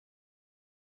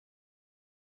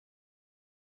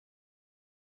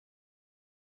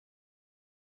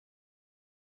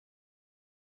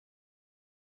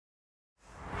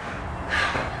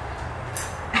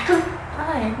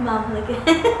Mom, look at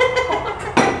I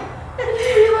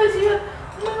didn't realize you had...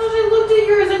 Oh my gosh, I looked at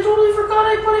yours. I totally forgot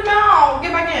I put him out.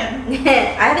 Get back in.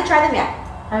 I haven't tried them yet.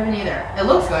 I haven't either. It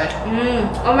looks good.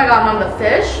 Oh my god, Mom, the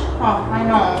fish. Oh, I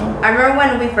know. I remember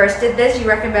when we first did this, you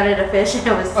recommended a fish and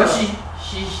it was so...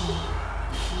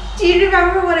 Do you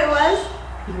remember what it was?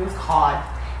 It was cod.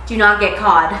 Do not get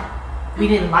cod. We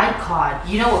didn't like cod.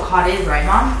 You know what cod is, right,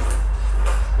 Mom?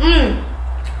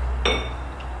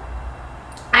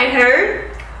 I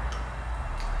heard...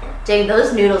 Dang,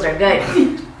 those noodles are good.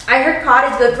 I heard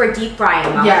cod is good for deep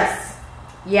frying, Mom. Yes.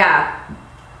 Yeah.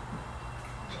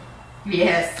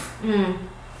 Yes.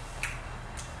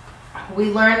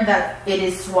 We learned that it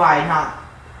is swai, not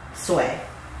sway.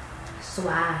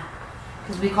 Swai.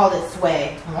 Because we called it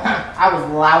sway. I was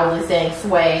loudly saying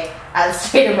sway at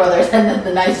Stater Brothers, and then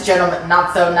the nice gentleman,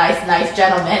 not so nice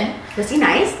gentleman. Was he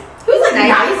nice? He was like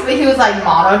nice, but he was like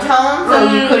monotone,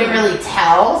 so you couldn't really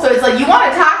tell. So it's like, you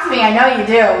want to talk to me, I know you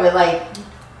do, but like,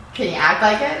 can you act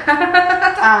like it?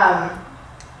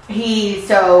 He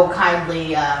so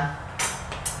kindly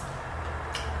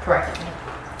corrected me.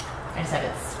 I said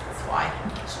it's swag.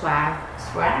 Swag.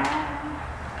 Swag.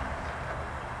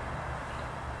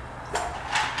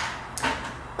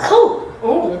 Oh!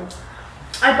 Oh.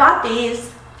 I bought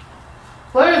these.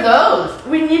 What are those?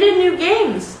 We needed new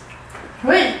games.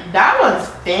 Wait, that one's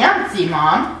fancy,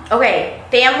 Mom. Okay,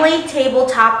 family table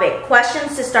topic.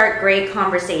 Questions to start great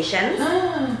conversations.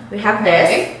 We have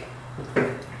this.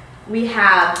 We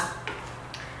have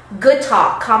good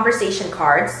talk conversation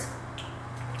cards.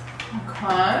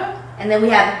 Okay. And then we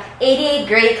have 88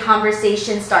 great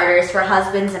conversation starters for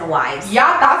husbands and wives.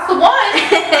 Yeah, that's the one.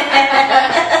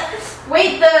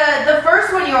 Wait, the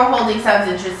first one you were holding sounds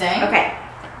interesting. Okay.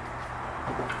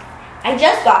 I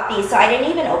just got these, so I didn't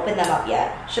even open them up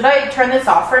yet. Should I turn this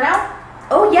off for now?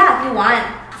 Oh yeah, if you want.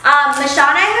 Michelle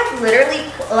and I have literally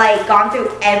like gone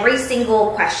through every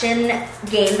single question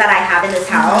game that I have in this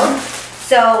house.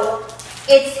 So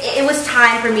it was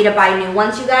time for me to buy new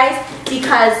ones, you guys,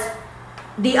 because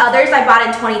the others I bought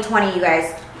in 2020, you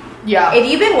guys. Yeah. If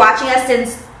you've been watching us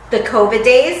since the COVID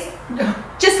days,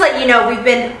 just let you know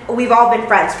we've all been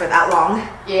friends for that long.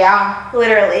 Yeah.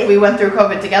 Literally. We went through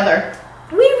COVID together.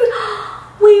 We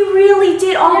really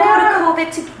did all go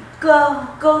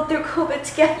through COVID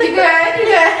together. You good? You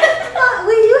good?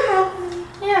 Will you help me?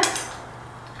 Yeah.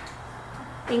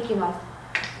 Thank you, Mom.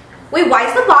 Wait, why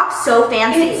is the box so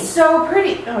fancy? It's so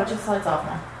pretty. Oh, it just slides off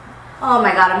now. Oh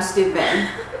my god, I'm stupid.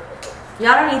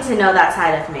 Y'all don't need to know that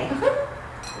side of me. I'm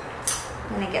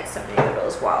gonna get some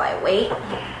noodles while I wait.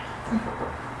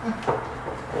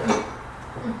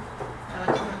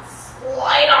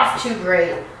 Slide off too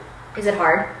great. Is it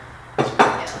hard?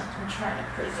 Yeah, I'm trying to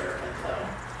preserve it though.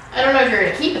 I don't know if you're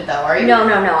gonna keep it though, are you? No,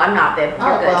 I'm not, babe.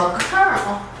 You're good. Well,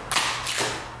 Carl.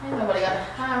 Ain't nobody got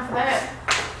time for that.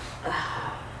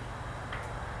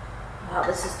 Wow,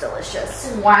 this is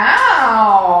delicious.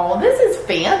 Wow, this is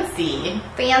fancy.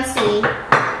 Fancy.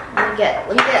 Let me get a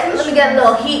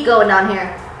little heat going on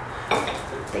here.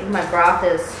 I think my broth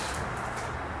is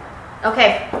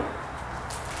okay.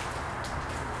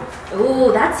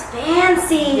 Ooh, that's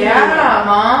fancy. Yeah,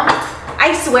 Mom.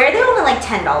 I swear they're only like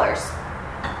 $10.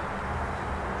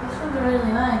 This one's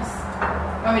really nice.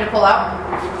 You want me to pull out?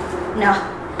 No.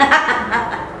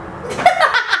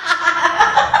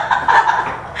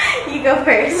 You go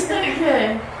first.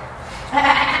 Okay.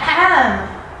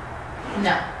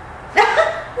 No.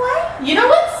 What? You know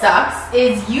what sucks?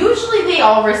 Is usually they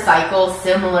all recycle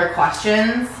similar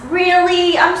questions.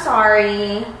 Really? I'm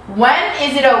sorry. When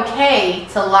is it okay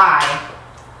to lie?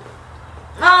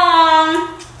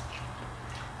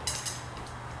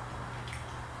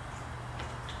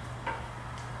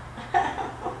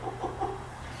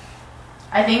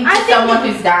 I think someone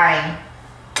who's dying.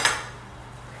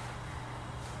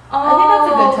 Oh, I think that's a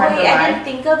good time to lie. I didn't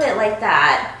think of it like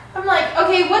that. I'm like,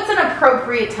 okay, what's an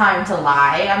appropriate time to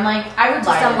lie? I'm like, I would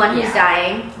lie to someone who's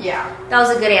dying. Yeah. That was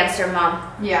a good answer, Mom.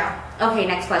 Yeah. Okay,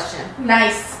 next question.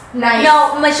 Nice. Nice.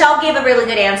 No, Michelle gave a really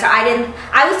good answer. I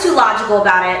was too logical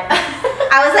about it.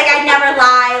 I was like, I'd never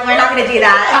lie. We're not going to do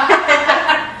that.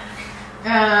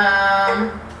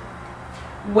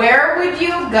 Where would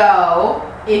you go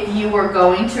if you were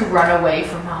going to run away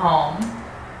from home?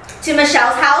 To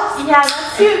Michelle's house? Yeah,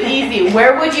 that's too easy.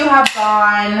 Where would you have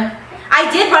gone? I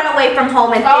did run away from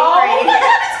home in 5th grade. Oh my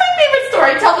god, it's my favorite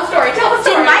story. Tell the story. Tell the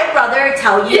story. Did my brother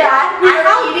tell you that? We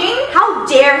were eating. How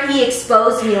dare he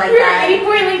expose me like that? We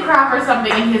were eating crap or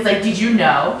something, and he was like, "Did you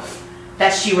know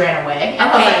that she ran away?"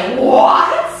 And Okay. I was like,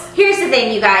 "What?" Here's the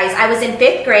thing, you guys. I was in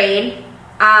 5th grade.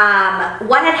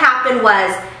 What had happened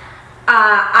was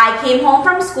I came home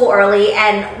from school early,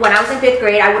 and when I was in 5th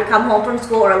grade, I would come home from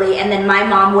school early, and then my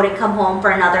mom wouldn't come home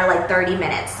for another like 30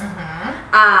 minutes.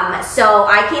 So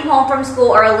I came home from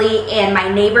school early, and my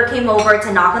neighbor came over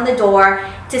to knock on the door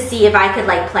to see if I could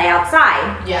like play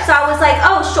outside. Yes. So I was like,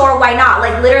 oh sure, why not?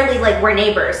 Like literally, like we're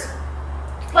neighbors.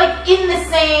 Like in the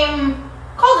same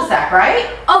cul-de-sac,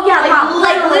 right? Oh yeah, Mom.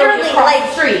 Like literally, like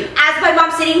the street. as my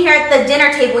mom's sitting here at the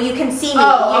dinner table, you can see me.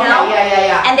 Oh, you know?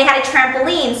 Yeah. And they had a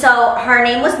trampoline, so her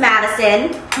name was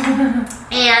Madison,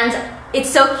 and it's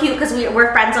so cute because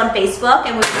we're friends on Facebook,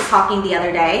 and we were just talking the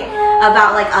other day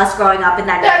about like us growing up in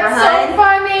that neighborhood. That's so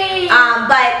funny.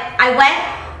 But I went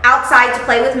outside to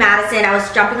play with Madison. I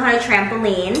was jumping on a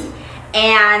trampoline,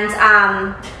 and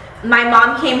my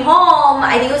mom came home.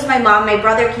 I think it was my mom. My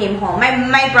brother came home.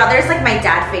 My brother's like my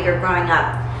dad figure growing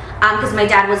up, because my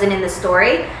dad wasn't in the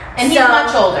story. And he's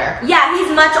much older. Yeah,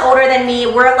 he's much older than me.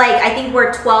 We're like, I think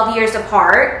we're 12 years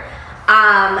apart.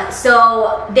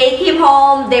 So they came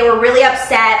home. They were really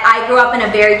upset. I grew up in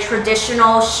a very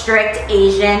traditional, strict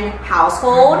Asian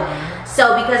household.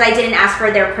 So because I didn't ask for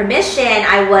their permission,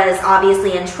 I was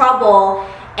obviously in trouble.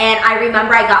 And I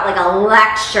remember I got like a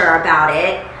lecture about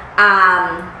it.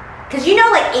 Because you know,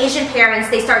 like Asian parents,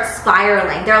 they start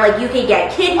spiraling. They're like, you can get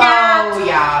kidnapped. Oh,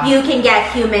 yeah. You can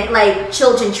get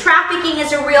children trafficking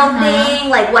is a real thing.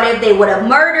 Like, what if they would have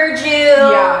murdered you?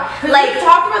 Yeah. Like, we've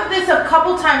talked about this a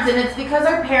couple times, and it's because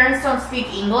our parents don't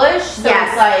speak English. So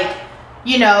it's like,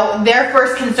 you know, their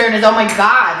first concern is, oh my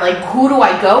God, like, who do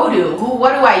I go to?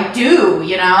 What do I do?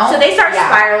 You know? So they start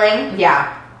spiraling.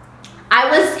 Yeah. I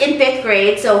was in 5th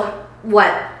grade, so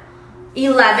what?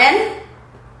 11?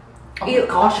 Oh my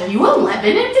gosh, are you 11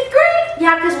 in 5th grade?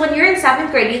 Yeah, because when you're in 7th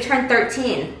grade, you turn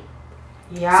 13.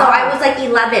 Yeah. So I was like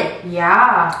 11.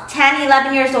 Yeah. 10,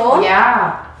 11 years old.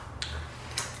 Yeah.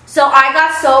 So I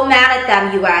got so mad at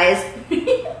them, you guys,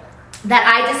 that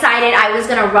I decided I was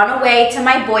going to run away to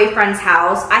my boyfriend's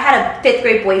house. I had a 5th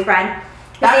grade boyfriend.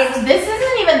 This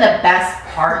isn't even the best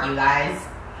part, you guys.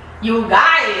 You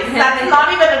guys, that's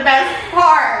not even the best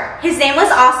part. His name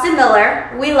was Austin Miller.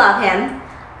 We love him.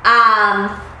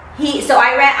 So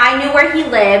I knew where he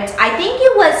lived. I think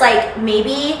it was like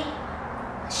maybe,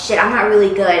 I'm not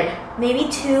really good. Maybe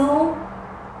 2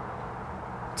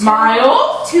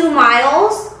 miles? 2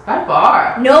 miles? That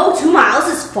far. No, 2 miles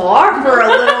is far for a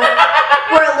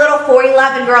little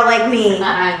 4'11" girl like me.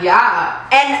 Yeah.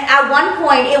 And at one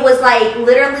point it was like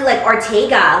literally like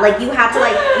Ortega. Like you had to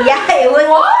like it was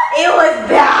What? It was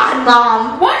bad,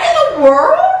 Mom. What in the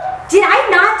world? Did I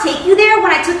not take you there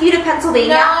when I took you to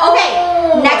Pennsylvania? No.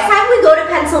 Okay, next time we go to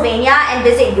Pennsylvania and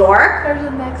visit York, There's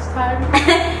the next time.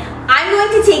 I'm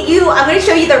going to take you, I'm going to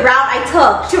show you the route I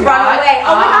took to run away.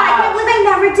 Oh my God, I can't believe I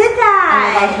never did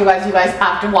that. Oh my gosh, you guys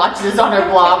have to watch this on our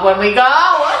vlog when we go.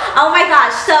 Oh my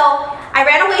gosh, so I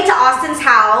ran away to Austin's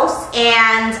house,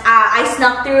 and I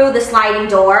snuck through the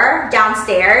sliding door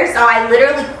downstairs. So I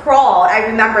literally crawled. I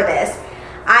remember this.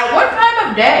 What time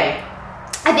of day?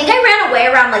 I think I ran away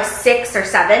around like 6 or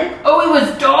 7. Oh, it was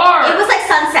dark. It was like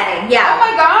sunsetting, yeah. Oh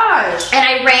my gosh. And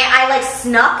I like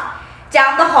snuck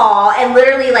down the hall and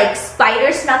literally like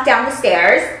spider snuck down the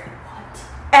stairs. What?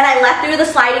 And I left through the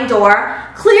sliding door.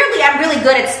 Clearly, I'm really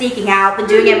good at sneaking out. Been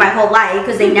doing it my whole life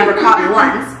because they never caught me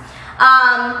once.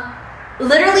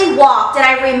 Literally walked, and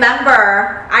I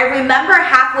remember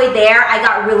halfway there, I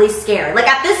got really scared. Like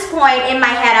at this point in my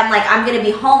head, I'm like, I'm gonna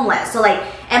be homeless. So like,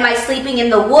 am I sleeping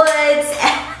in the woods?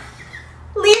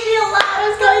 Leave me alone, I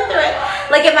was going through it.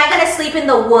 Like, am I gonna sleep in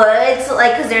the woods?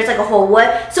 Like, cause there's like a whole wood.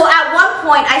 So at one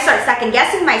point, I start second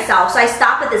guessing myself. So I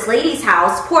stop at this lady's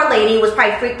house. Poor lady was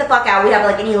probably freaked the fuck out. We have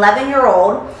like an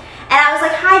 11-year-old. And I was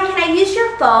like, hi, can I use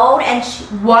your phone? And she,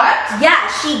 what? Yeah,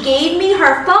 she gave me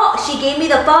her phone. She gave me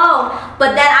the phone,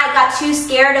 but then I got too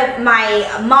scared of my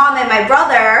mom and my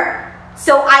brother,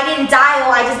 so I didn't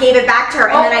dial. I just gave it back to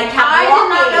her, and then I kept walking. I did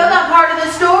not know that part of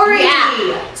the story.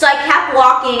 Yeah. So I kept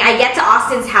walking. I get to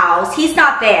Austin's house. He's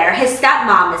not there. His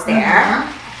stepmom is there.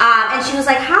 And she was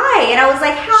like, hi. And I was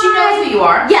like, hi. She knows who you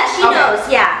are? Yeah, she knows,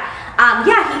 yeah.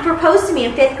 Yeah, he proposed to me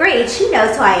in 5th grade. She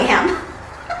knows who I am.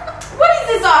 What is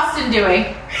this Austin doing?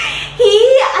 He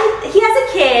has a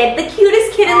kid, the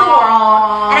cutest kid in the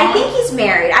world, and I think he's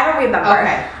married. I don't remember.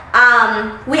 Okay.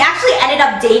 We actually ended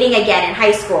up dating again in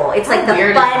high school. It's like the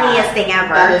funniest thing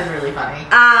ever. That is really funny.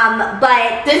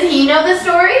 But does he know the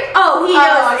story? Oh, he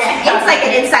knows. Oh, okay. It's like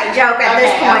an inside joke at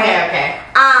this point. Okay.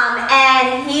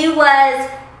 And he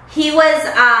was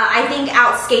I think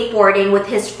out skateboarding with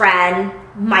his friend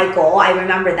Michael. I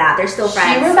remember that. They're still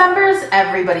friends. She remembers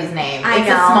everybody's name.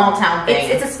 It's a small town thing.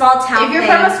 It's a small town thing. If you're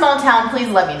from a small town, please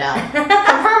let me know.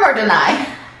 Confirm or deny.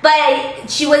 But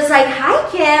she was like, hi,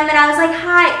 Kim. And I was like,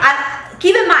 hi.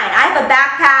 Keep in mind, I have a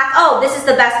backpack. Oh, this is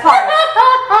the best part.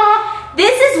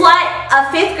 This is what a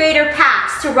 5th grader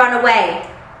packs to run away.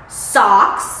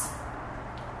 Socks,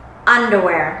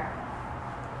 underwear.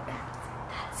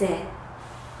 That's it.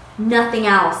 Nothing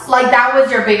else. Like, that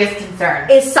was your biggest concern?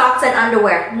 Is socks and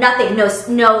underwear. Nothing.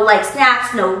 No like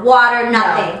snacks, no water,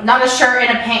 nothing. No, not a shirt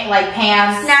and a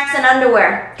pants. Snacks and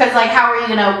underwear. Because, like,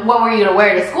 what were you gonna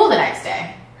wear to school the next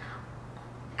day?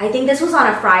 I think this was on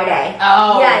a Friday.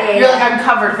 Oh. Yeah. You're like, I'm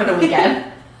covered for the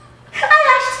weekend. I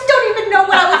actually don't even know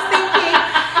what I was thinking.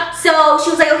 So she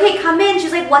was like, okay, come in. She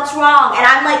was like, what's wrong? And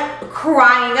I'm like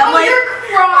crying. I'm like, you're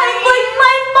crying. I'm like,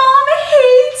 my mom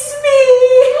hates me.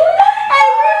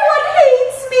 Everyone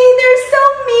hates me. They're so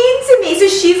mean to me. So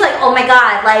she's like, oh my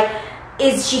God, like,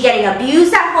 is she getting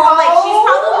abused at home? Like, she's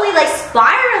probably like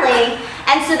spiraling.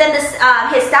 And so then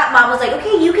his stepmom was like,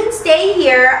 okay, you can stay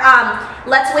here.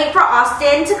 Let's wait for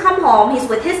Austin to come home. He's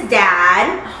with his dad.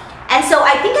 And so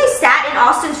I think I sat in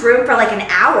Austin's room for like an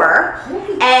hour.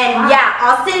 And yeah,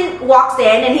 Austin walks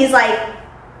in and he's like,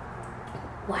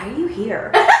 why are you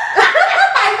here?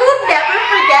 I will never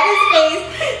forget his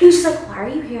face. He was just like, why are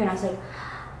you here? And I was like,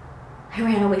 I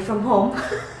ran away from home.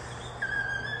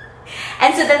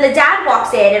 And so then the dad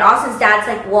walks in and Austin's dad's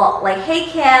like, well, like, hey,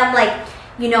 Kim, like,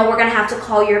 you know, we're going to have to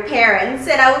call your parents.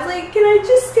 And I was like, can I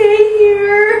just stay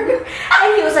here?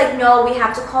 And he was like, no, we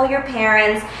have to call your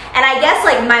parents. And I guess,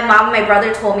 like, my mom and my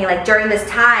brother told me, like, during this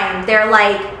time, they're,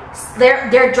 like,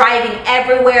 they're driving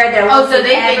everywhere. So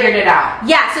they figured it out.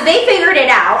 Yeah, so they figured it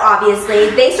out, obviously.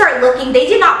 They start looking. They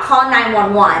did not call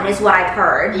 911, is what I've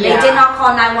heard. Yeah. They did not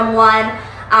call 911.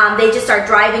 They just start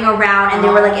driving around, and they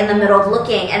were, like, in the middle of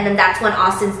looking. And then that's when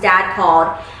Austin's dad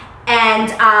called.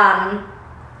 And,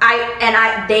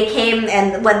 they came,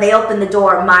 and when they opened the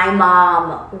door, my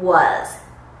mom was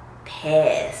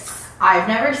pissed. I've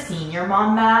never seen your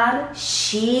mom mad.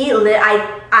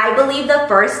 I believe the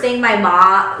first thing my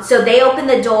mom, so they opened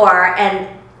the door, and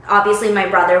obviously my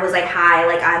brother was like, hi,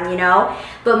 like,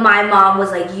 but my mom was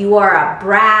like, you are a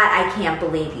brat. I can't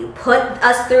believe you put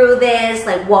us through this.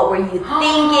 Like, what were you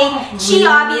thinking? She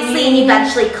obviously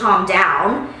eventually calmed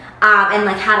down. And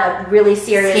like had a really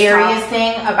scariest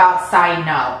thing about side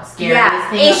note. Thing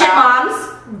Asian about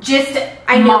moms. Just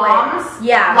moms.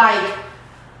 Yeah. Like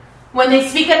when they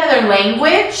speak another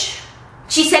language.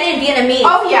 She said it in Vietnamese.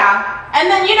 Oh yeah. And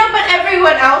then but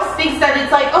everyone else thinks that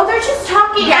it's like, oh, they're just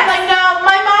talking. Yes. I'm like, no,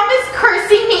 my mom is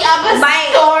cursing me up a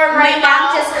storm right now.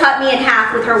 My mom just cut me in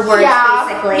half with her words,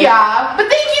 basically. Yeah. But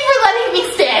thank you for letting me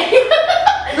stay.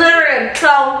 Literally.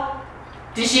 So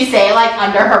did she say, like,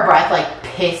 under her breath, like,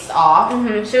 pissed off?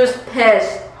 She was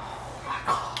pissed. Oh, my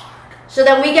God. So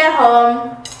then we get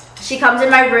home. She comes in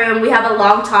my room. We have a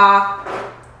long talk.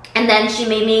 And then she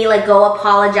made me, like, go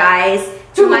apologize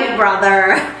to my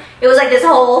brother. It was, like, this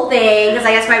whole thing. Because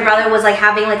I guess my brother was, like,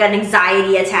 having, like, an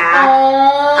anxiety attack.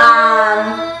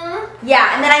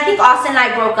 Yeah, and then I think Austin and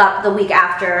I broke up the week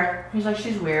after. He's like,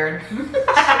 she's weird.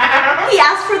 He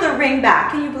asked for the ring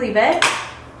back. Can you believe it?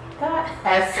 I'm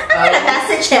gonna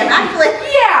message him. Actually,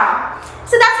 yeah.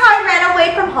 So that's how I ran away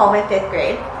from home in 5th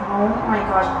grade. Oh my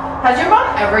gosh. Has your mom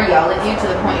ever yelled at you to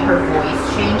the point her voice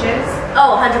changes?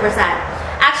 Oh, 100%.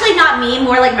 Actually, not me.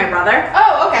 More like my brother.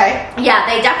 Oh, okay. Yeah,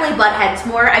 they definitely butt heads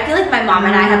more. I feel like my mom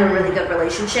and I have a really good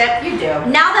relationship. You do.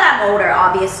 Now that I'm older,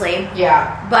 obviously. Yeah.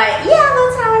 But yeah,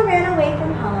 that's how I ran away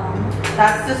from home.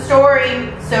 That's the story.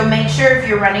 So make sure if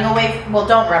you're running away, well,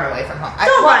 don't run away from home. I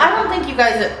don't think you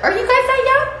guys are you guys that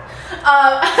young?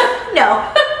 No.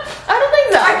 I don't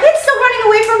think so. Are kids still running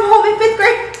away from home in 5th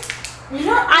grade?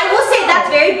 I will say that's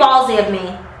very ballsy of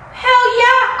me. Hell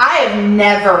yeah. I have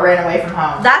never ran away from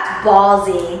home. That's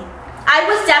ballsy. I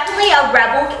was definitely a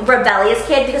rebellious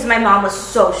kid because my mom was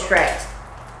so strict.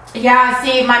 Yeah,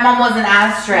 see, my mom wasn't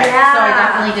as strict, yeah. So I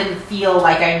definitely didn't feel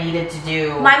like I needed to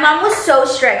do. My mom was so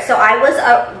strict, so I was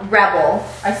a rebel.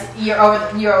 I see, you're over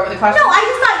the question? No, I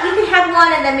just thought you could have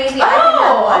one and then maybe I could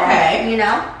have one. Okay. You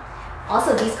know?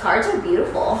 Also, these cards are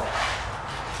beautiful.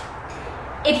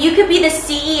 If you could be the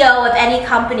CEO of any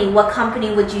company, what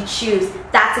company would you choose?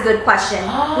 That's a good question.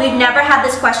 We've never had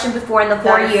this question before in the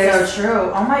 4 years. That is so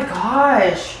true. Oh my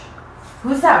gosh.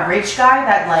 Who's that rich guy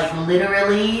that like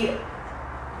literally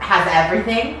has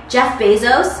everything? Jeff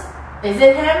Bezos. Is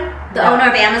it him? The owner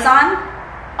of Amazon?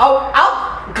 Oh,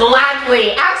 I'll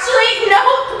gladly. Actually, no,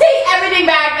 take everything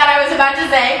back that I was about to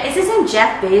say. Is his name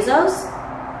Jeff Bezos?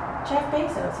 Jeff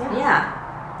Bezos, yeah.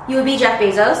 Yeah. You would be Jeff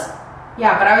Bezos?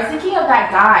 Yeah, but I was thinking of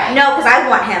that guy. No, because I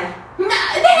want him. No,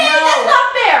 that's not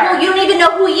fair. No, you don't even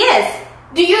know who he is.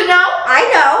 Do you know? I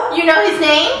know. You know his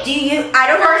name? I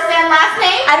don't know. First and last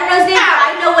name? I don't know his name, but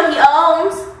I know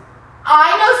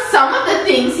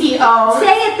owns.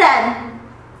 Say it then.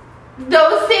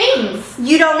 Those things.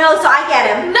 You don't know, so I get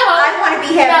him. No. I want to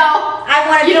be him. No. I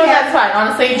want to be him. You know what, that's fine.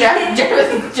 Honestly, Jeff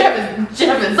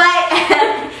is. But,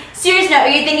 serious note,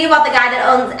 are you thinking about the guy that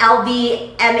owns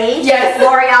LVMH? Yes.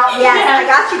 L'Oreal? Yes. Yes. I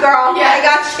got you, girl. Yes. I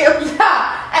got you.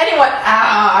 Yeah. Anyone.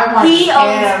 I want He him.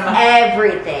 owns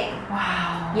everything.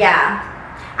 Wow. Yeah.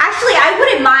 Actually, I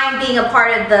wouldn't mind being a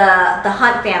part of the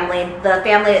Hunt family, the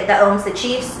family that owns the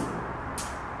Chiefs.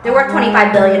 They're worth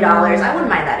 $25 billion. I wouldn't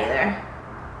mind that either.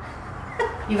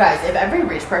 You guys, if every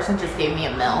rich person just gave me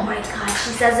 $1 million. Oh my gosh,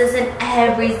 she says this in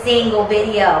every single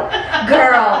video.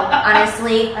 Girl,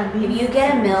 honestly, if you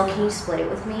get $1 million, can you split it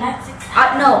with me? That's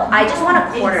exactly. No, I just want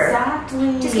a quarter.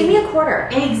 Exactly. Just give me a quarter.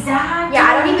 Exactly. Yeah,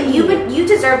 I don't even, you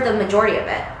deserve the majority of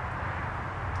it.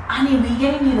 Honey, we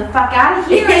getting you the fuck out of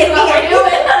here is what we're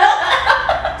doing.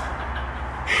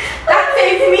 That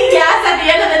saves me gas at the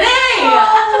end of the day.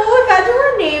 Oh, imagine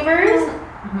we're neighbors.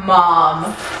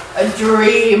 Mom, a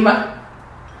dream.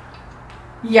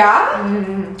 Yeah?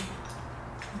 Mm.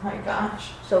 Oh my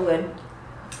gosh. So good.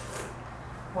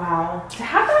 Wow. To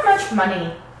have that much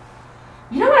money,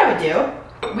 you know what I would do?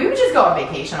 We would just go on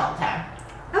vacation all the time.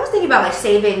 I was thinking about like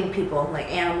saving people, like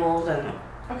animals and...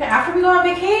 Okay, after we go on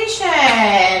vacation.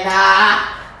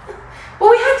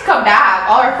 Well, we have to come back.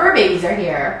 All our fur babies are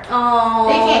here. Oh.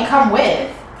 They can't come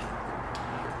with.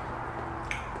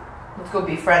 Let's go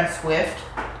befriend Swift.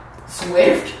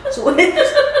 Swift?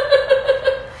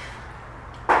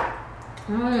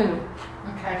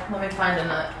 Okay, let me find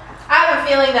another. I have a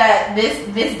feeling that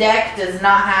this deck does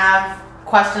not have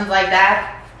questions like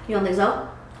that. You don't think so?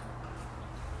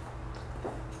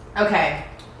 Okay.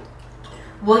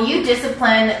 Will you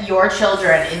discipline your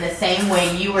children in the same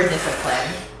way you were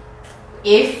disciplined?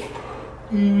 If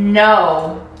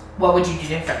no, what would you do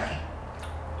differently?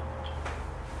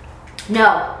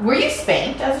 No. Were you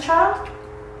spanked as a child?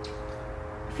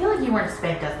 I feel like you weren't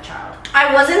spanked as a child.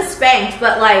 I wasn't spanked,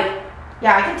 but like...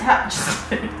 Yeah, I can tell.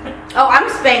 Oh, I'm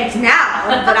spanked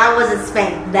now, but I wasn't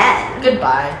spanked then.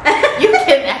 Goodbye. You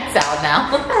can X out now.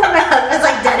 My husband's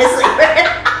like dead asleep.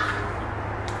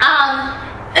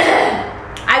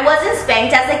 I wasn't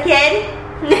spanked as a kid.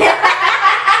 We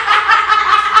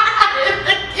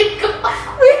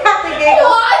have to giggle.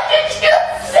 What did you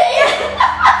say?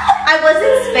 I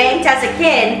wasn't spanked as a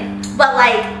kid, but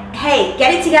like, hey,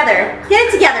 get it together. Get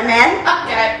it together, man.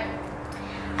 Okay.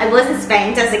 I wasn't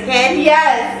spanked as a kid.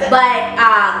 Yes. But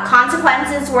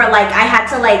consequences were like, I had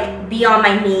to like be on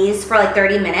my knees for like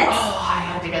 30 minutes. Oh, I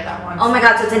had to get that one. Oh my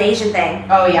god, so it's an Asian thing.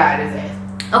 Oh yeah, it is.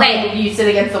 Okay. You sit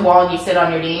against the wall and you sit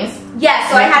on your knees? Yeah,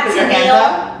 so I had to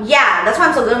kneel. Yeah, that's why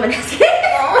I'm so good at it.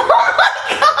 Oh my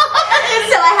god!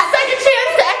 So I had second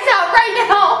chance to X out right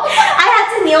now. I had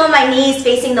to kneel on my knees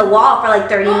facing the wall for like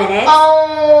 30 minutes.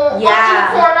 Oh, yeah. In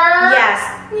the corner? Yes.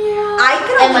 Yeah. I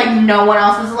could and like no one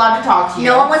else was allowed to talk to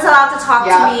you. No one was allowed to talk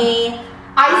to me.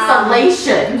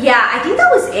 Isolation. Yeah, I think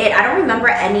that was it. I don't remember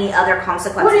any other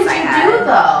consequences. What did you do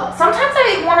though? Sometimes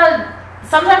I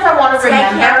want to remember.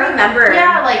 I can't remember.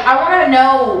 Yeah, like I want to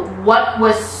know what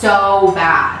was so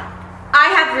bad. I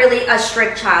had really a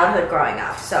strict childhood growing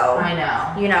up, so I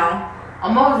know. You know,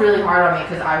 Alma was really hard on me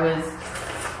because I was.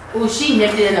 Well, she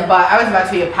nipped it in the butt. I was about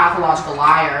to be a pathological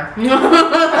liar.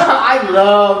 I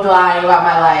loved lying about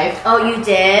my life. Oh, you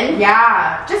did?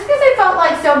 Yeah, just because I felt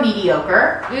like so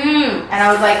mediocre. And I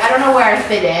was like, I don't know where I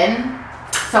fit in,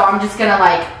 so I'm just gonna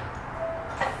like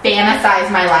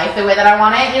fantasize my life the way that I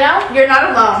want it, you know? You're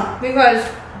not alone, because...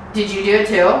 Did you do it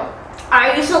too?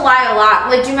 I used to lie a lot.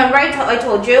 Like, do you remember I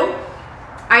told you?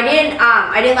 I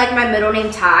didn't like my middle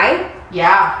name Ty.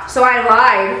 Yeah. So I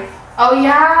lied. Oh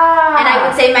yeah. And I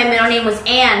would say my middle name was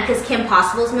Ann, because Kim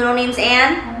Possible's middle name's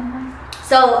Ann.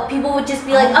 So people would just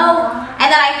be like, oh, and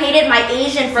then I hated my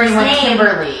Asian first name.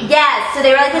 Kimberly. Yes, so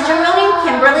they were like, is your real name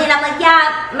Kimberly? And I'm like,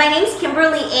 yeah, my name's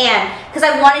Kimberly Ann, because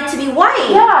I wanted to be white.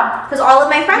 Yeah. Because all of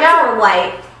my friends were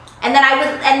white. And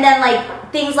then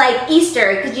like things like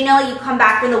Easter, because you know you come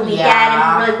back from the weekend and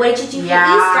people are like, what did you do for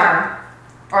Easter?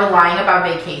 Or lying about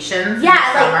vacations. Yeah,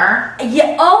 in summer.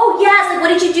 Yeah. Oh yes. Like, what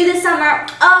did you do this summer?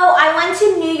 Oh, I went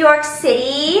to New York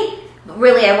City.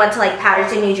 Really, I went to like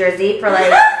Paterson, New Jersey for like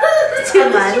 2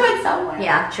 months. You went somewhere.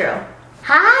 Yeah, true.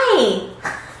 Hi.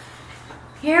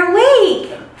 You're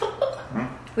awake.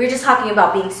 We were just talking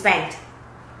about being spanked.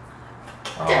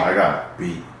 Oh, I got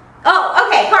beat. Oh,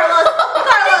 okay, Carlos,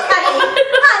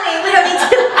 honey, we don't need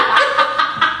to.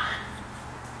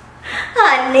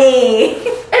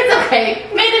 Honey. It's okay.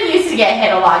 Maiden used to get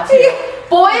hit a lot too.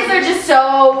 Boys are just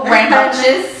so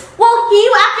rambunctious. Well, he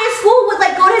after school would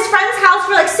like go to his friend's house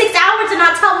for like 6 hours and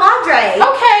not tell Madre.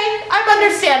 Okay, I'm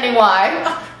understanding why.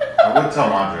 I wouldn't tell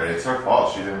Madre. It's her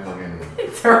fault. She didn't fucking.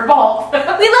 It's her fault. We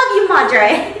love you,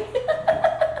 Madre.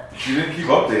 She didn't keep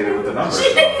updated with the numbers.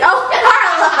 Oh,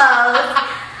 Carlos.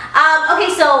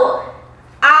 Okay, so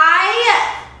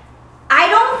I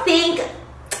don't think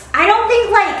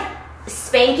like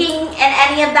spanking and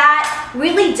any of that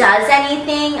really does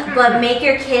anything but make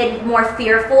your kid more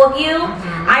fearful of you.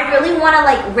 I really want to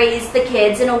like raise the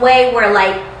kids in a way where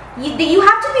like you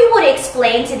have to be able to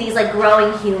explain to these like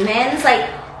growing humans like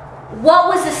what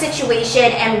was the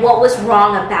situation and what was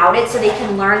wrong about it so they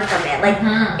can learn from it. Like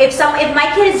if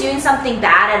my kid is doing something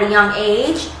bad at a young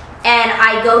age and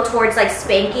I go towards like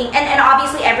spanking and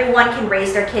obviously everyone can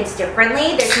raise their kids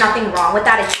differently. There's nothing wrong with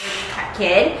that. It's your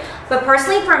kid. But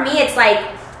personally for me it's like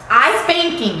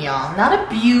spanking, y'all, not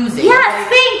abusing. Yeah,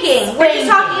 spanking. We're just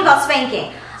talking about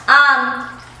spanking.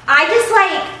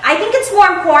 I think it's more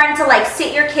important to like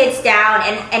sit your kids down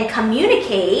and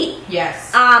communicate.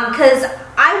 Yes. Because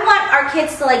I want our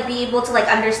kids to like be able to like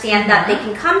understand that they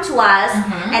can come to us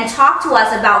and talk to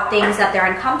us about things that they're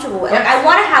uncomfortable with. Like, I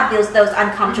want to have those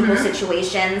uncomfortable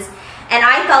situations. And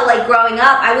I felt like growing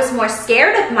up, I was more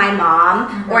scared of my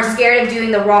mom or scared of doing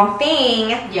the wrong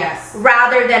thing. Yes.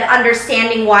 Rather than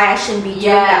understanding why I shouldn't be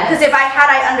doing them. Because if I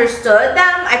understood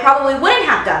them, I probably wouldn't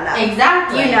have done them.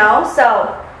 Exactly. You know?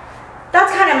 So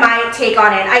that's kind of my take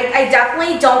on it. I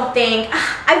definitely don't think...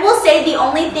 I will say the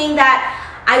only thing that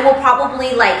I will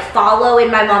probably like follow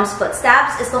in my mom's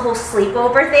footsteps is the whole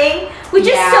sleepover thing, which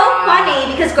is so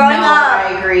funny because growing up,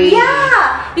 I agree.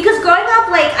 Yeah, because growing up,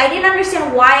 like I didn't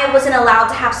understand why I wasn't allowed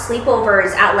to have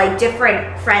sleepovers at like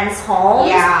different friends' homes.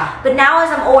 Yeah. But now as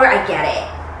I'm older, I get it.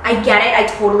 I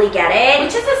totally get it.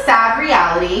 Which is a sad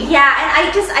reality. Yeah, and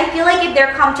I feel like if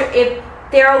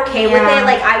they're okay with it,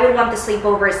 like I would want the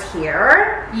sleepovers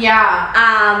here. Yeah.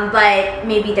 But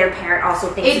maybe their parent also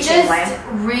thinks the same way.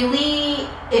 Really,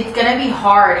 it's gonna be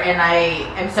hard, and I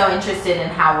am so interested in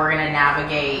how we're gonna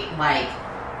navigate like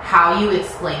how you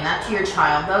explain that to your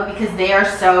child though, because they are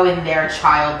so in their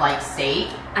childlike state.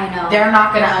 I know. They're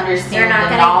not gonna understand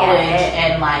the knowledge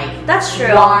and like that's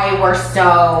true. Why we're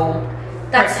so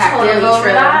protective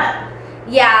over that.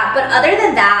 Yeah, but other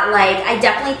than that, like, I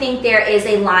definitely think there is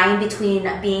a line between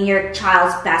being your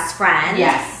child's best friend.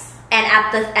 Yes. And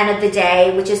at the end of the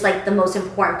day, which is, like, the most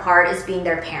important part is being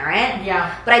their parent.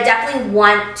 Yeah. But I definitely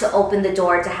want to open the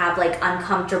door to have, like,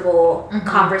 uncomfortable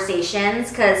conversations.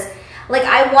 Because, like,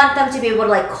 I want them to be able to,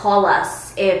 like, call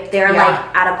us if they're, like,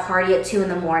 at a party at 2 in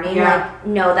the morning. Like,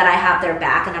 know that I have their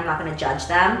back and I'm not going to judge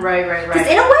them. Right. Because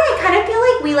in a way, I kind of feel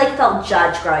like we, like, felt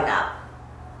judged growing up.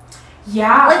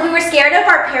 Yeah. Like, we were scared of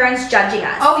our parents judging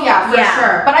us. Oh, yeah, for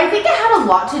sure. But I think it had a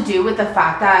lot to do with the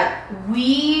fact that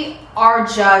we are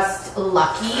just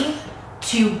lucky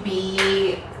to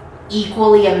be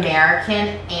equally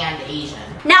American and Asian.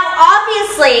 Now,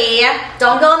 obviously,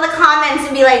 don't go in the comments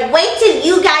and be like, wait till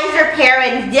you guys are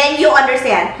parents, then you'll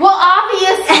understand. Well,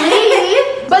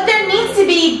 obviously, but there needs to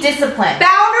be discipline.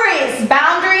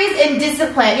 Boundaries and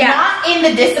discipline. Yeah. Not in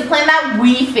the discipline that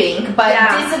we think, but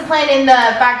discipline in the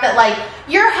fact that, like,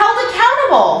 you're held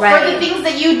accountable for the things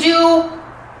that you do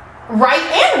right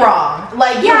and wrong.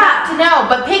 Like, you have to know.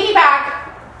 But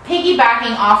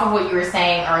piggybacking off of what you were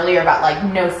saying earlier about, like,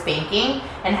 no spanking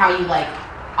and how you, like,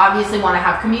 obviously want to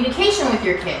have communication with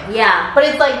your kid. Yeah. But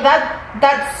it's like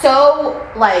that's so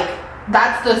like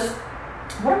that's the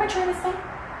what am I trying to say?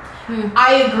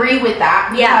 I agree with that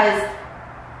because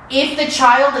if the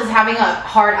child is having a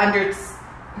hard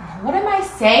what am I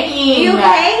saying? You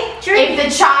okay? If the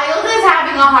child is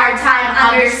having a hard time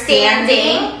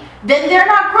understanding, then they're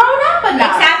not grown up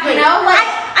enough. Exactly. You know, like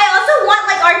I also want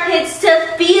like our kids to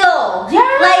feel.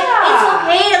 Like it's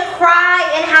okay to cry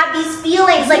and have these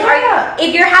feelings. Like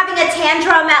if you're having a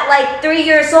tantrum at like 3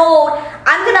 years old,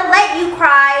 I'm gonna let you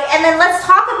cry and then let's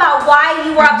talk about why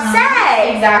you were upset.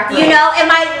 Exactly. You know,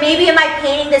 am I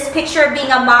painting this picture of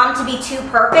being a mom to be too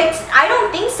perfect? I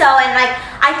don't think so. And like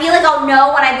I feel like I'll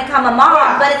know when I become a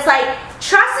mom. But it's like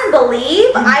trust and believe.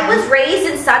 I was raised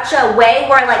in such a way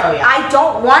where like I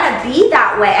don't want to be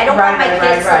that way. I don't want my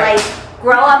kids to like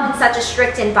grow up in such a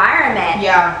strict environment.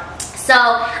 Yeah. So,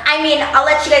 I mean, I'll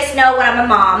let you guys know when I'm a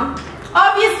mom.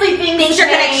 Obviously, things are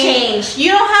gonna change. You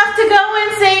don't have to go and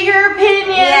say your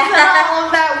opinions and all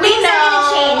of that. Things are gonna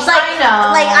change.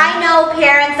 Like, I know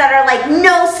parents that are like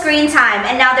no screen time,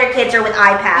 and now their kids are with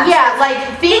iPads. Yeah, like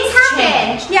things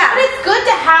happen. Change. Yeah, but it's good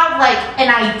to have like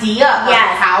an idea of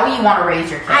how you want to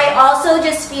raise your kids. I also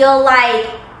just feel like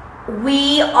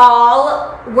we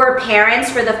all were parents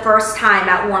for the first time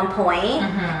at one point,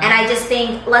 and I just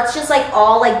think let's just like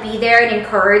all like be there and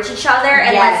encourage each other,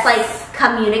 and let's like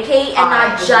communicate and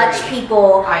not judge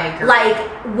people like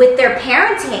with their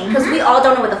parenting, because we all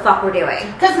don't know what the fuck we're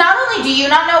doing. Because not only do you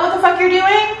not know what the fuck you're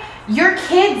doing, your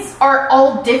kids are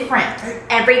all different.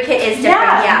 Every kid is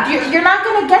different. You're not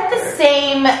gonna get the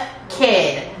same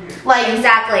kid. Like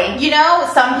exactly. You know,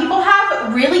 some people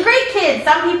have really great kids.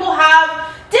 Some people have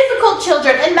difficult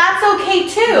children, and that's okay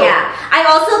too. Yeah. I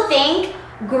also think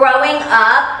growing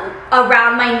up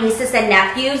around my nieces and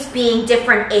nephews, being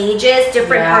different ages,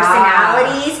 different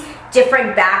personalities,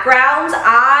 different backgrounds,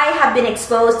 I have been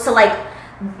exposed to like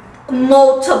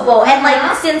multiple, and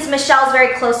like since Michelle's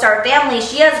very close to our family,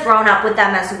 she has grown up with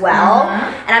them as well,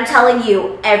 and I'm telling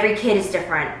you, every kid is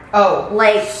different. Oh,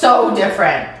 like so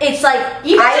different. It's like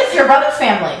even just your brother's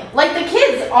family, like the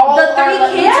kids, all the three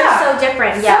kids are so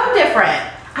different. So different.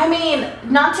 I mean,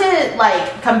 not to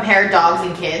like compare dogs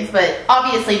and kids, but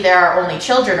obviously there are only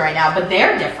children right now, but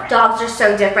they're different. Dogs are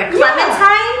so different.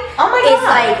 Clementine is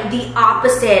like the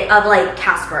opposite of like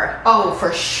Casper. Oh,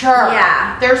 for sure.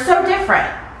 Yeah, they're so different.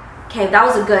 Okay, that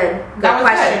was a good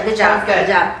question. Good job. Good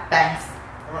job. Thanks.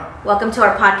 Welcome to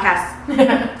our podcast.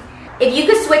 If you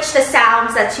could switch the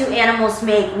sounds that two animals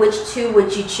make, which two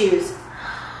would you choose?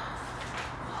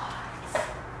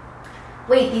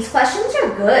 Wait, these questions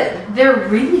are good. They're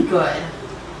really good.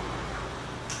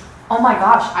 Oh my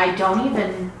gosh, I don't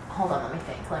even... Hold on, let me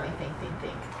think. Let me think.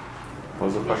 What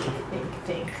was the question?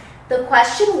 Think. The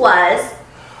question was,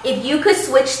 if you could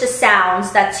switch the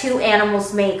sounds that two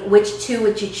animals make, which two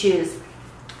would you choose?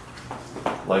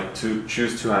 Like to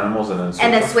choose two animals and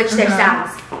then switch their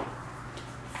sounds.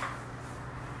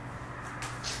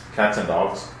 Cats and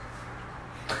dogs.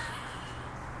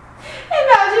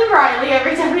 Imagine Riley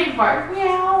every time he barks.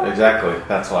 Meow. Exactly,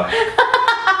 that's why.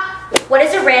 What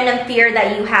is a random fear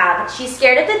that you have? She's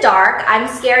scared of the dark. I'm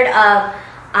scared of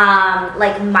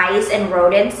like mice and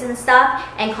rodents and stuff.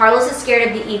 And Carlos is scared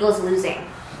of the Eagles losing.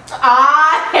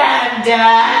 I am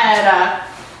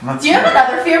dead. Do you have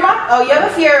another fear, Mom? Oh, you have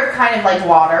a fear of kind of like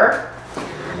water.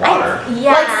 Water?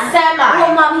 Yeah. Like semi.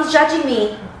 Oh, Mom, he's judging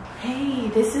me. Hey,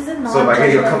 this is a non. So if I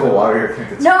get you a cup of water, you're going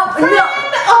to No.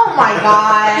 Oh my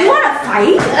god. You want to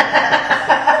fight?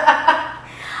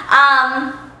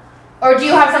 Or do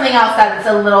you have something else that's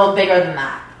a little bigger than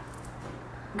that?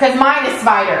 Because mine is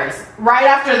spiders. Right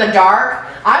after the dark,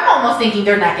 I'm almost thinking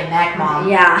they're neck and neck, Mom.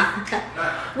 Yeah.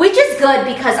 Which is good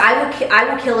because I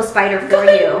will kill a spider for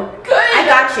you. Good. I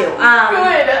got you.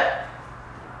 Good.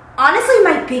 Honestly,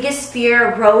 my biggest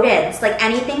fear, rodents. Like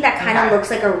anything that kind of looks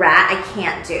like a rat, I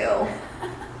can't do.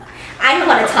 I don't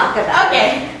want to talk about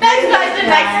it.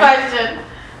 Next question.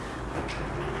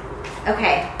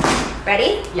 Okay.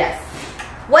 Ready? Yes.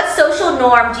 What social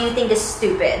norm do you think is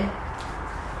stupid?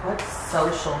 What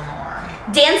social norm?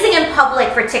 Dancing in public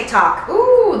for TikTok.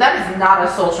 Ooh, that is not a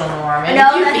social norm. And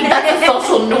no, if you think that's a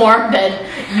social norm, then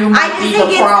you might be the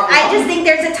problem. I just think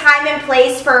there's a time and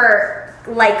place for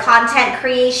like content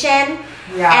creation.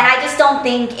 Yeah. And I just don't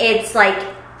think it's like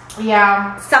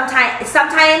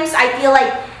sometimes I feel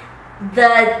like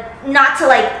not to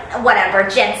like whatever,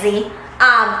 Gen Z.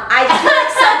 I feel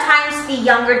like sometimes the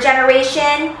younger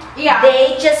generation,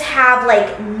 they just have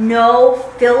like no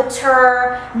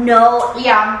filter, no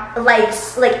like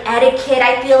etiquette.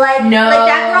 I feel like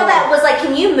that girl that was like,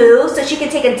 "Can you move?" so she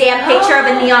could take a damn picture of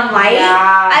a neon light.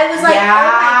 I was like, "Oh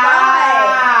my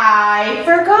god, I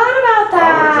forgot about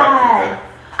that."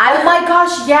 Oh my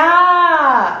gosh,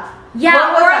 yeah.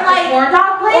 Yeah, or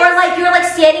like you're like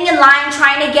standing in line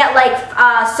trying to get like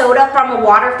soda from a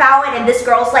water fountain, and this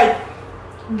girl's like.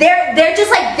 They're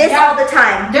just like this all the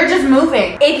time. They're just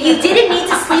moving. If you didn't need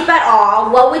to sleep at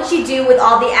all, what would you do with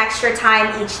all the extra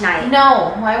time each night?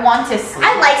 No, I want to sleep.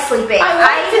 I like sleeping. I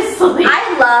like to sleep.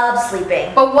 I love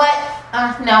sleeping. But what?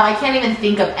 No, I can't even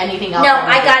think of anything else. No,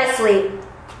 I gotta sleep.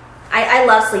 I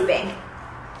love sleeping.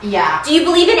 Yeah. Do you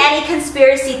believe in any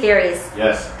conspiracy theories?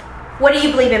 Yes. What do you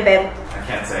believe in, babe? I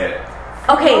can't say it.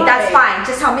 Okay, that's fine.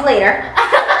 Just tell me later.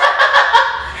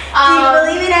 Do you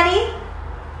believe in any?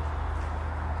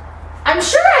 I'm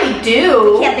sure I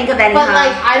do. I can't think of any. But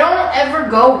like, I don't ever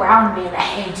go around being like,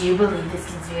 "Hey, do you believe this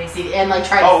conspiracy?" and like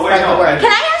try to spread the word. Can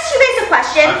I ask you guys a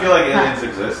question? I feel like aliens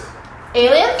exist.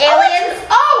 Aliens?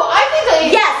 Oh, I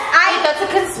think yes. That's a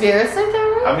conspiracy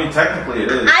theory. I mean, technically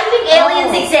it is. I think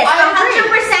aliens exist. 100%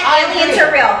 aliens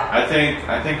are real. I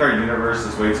think our universe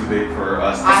is way too big for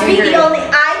us. I agree.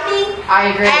 I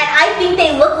agree. And I think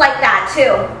they look like that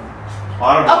too.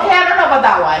 I don't know about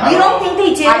that one. You don't think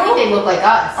they do? I think they look like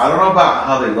us. I don't know about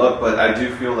how they look, but I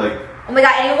do feel like Oh my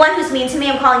god, anyone who's mean to me,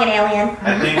 I'm calling an alien.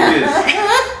 I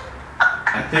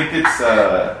think it's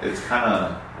kind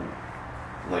of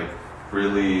like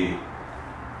really,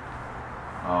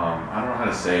 I don't know how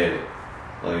to say it.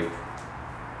 Like,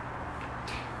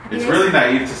 it's really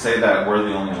naive to say that we're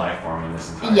the only life form in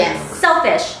this entire universe.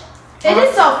 Selfish. It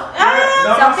is No,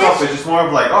 not selfish. It's more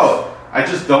of like, I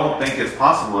just don't think it's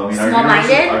possible. I mean,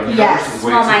 small-minded? Yes,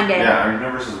 small-minded. Yeah, our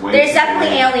universe is way There's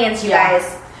definitely aliens, you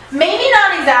guys. Maybe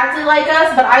not exactly like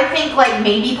us, but I think like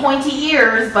maybe pointy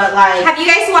ears, but like... Have you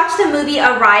guys watched the movie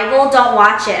Arrival? Don't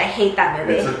watch it. I hate that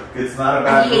movie. It's not a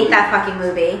bad movie. I hate that fucking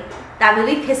movie. That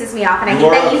movie pisses me off, and I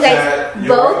hate that you guys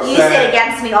both use it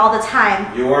against me all the time.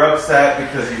 You were upset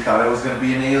because you thought it was going to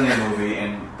be an alien movie,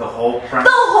 and the whole premise...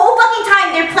 The whole fucking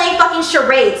time they're playing fucking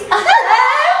charades.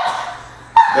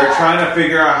 They're trying to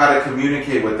figure out how to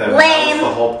communicate with them. Lame. That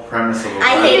was the whole premise of it.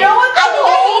 I hate it. I think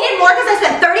I hate it more because I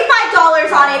spent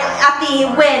 $35 on it at the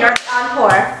Win or the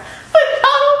Encore. But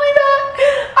not only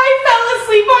that, I fell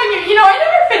asleep on you. You know, I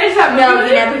never finished that movie. No,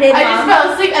 you never did, I just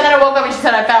fell asleep, and then I woke up and she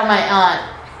said I found my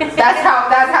aunt. That's how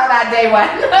that day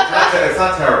went. It's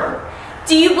not terrible.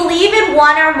 Do you believe in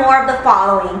one or more of the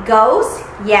following? Ghosts?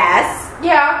 Yes.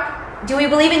 Yeah. Do we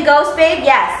believe in ghosts, babe?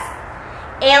 Yes.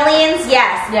 Aliens?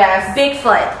 Yes. Yes.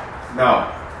 Bigfoot? No.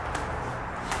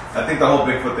 I think the whole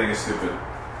Bigfoot thing is stupid.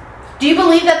 Do you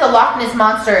believe that the Loch Ness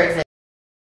Monster exists?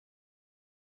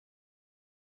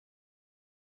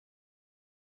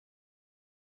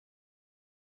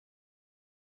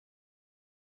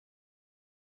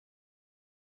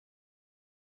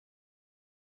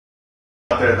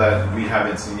 Out there that we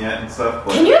haven't seen yet and stuff.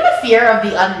 But can you have a fear of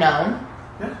the unknown?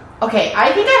 Yeah. Okay,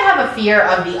 I think I have a fear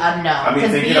of the unknown. I mean,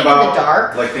 thinking about in the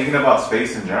dark, like thinking about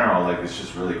space in general, like it's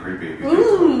just really creepy.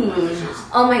 Ooh.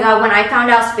 Oh my god! When I found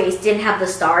out space didn't have the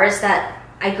stars that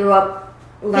I grew up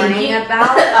learning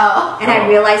about, and I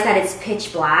realized that it's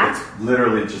pitch black. It's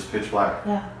literally just pitch black.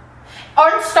 Yeah.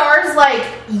 Aren't stars like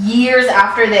years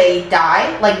after they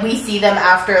die? Like we see them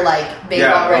after like they've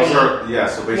already. So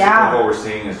basically what we're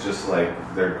seeing is just like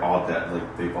they're all dead,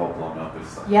 like they've all blown up and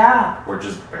stuff. Yeah. We're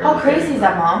just barely. How crazy is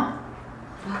that, Mom?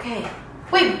 Okay.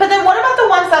 Wait, but then what about the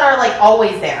ones that are like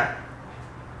always there?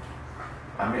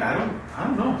 I mean, I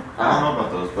don't know. I don't know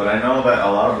about those, but I know that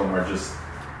a lot of them are just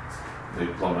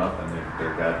they've blown up and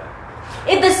they're dead.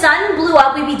 If the sun blew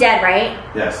up, we'd be dead, right?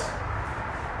 Yes.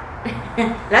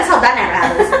 That's how that never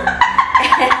happens.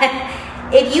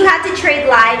 If you had to trade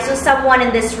lives with someone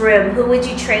in this room, who would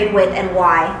you trade with and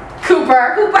why?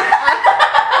 Cooper.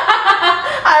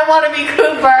 I want to be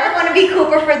Cooper. I want to be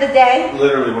Cooper for the day.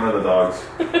 Literally one of the dogs.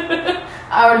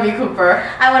 I want to be Cooper.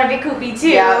 I want to be Coopy too.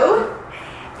 Yeah.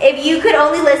 If you could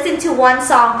only listen to one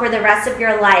song for the rest of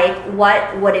your life,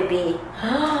 what would it be?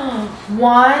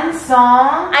 One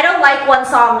song? I don't like one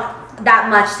song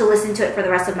that much to listen to it for the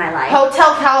rest of my life.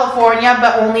 Hotel California,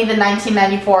 but only the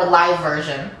 1994 live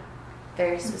version.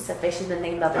 Very specific. She's been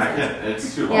thinking about this. I can't.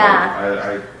 It's too hard.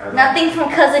 Yeah. I Nothing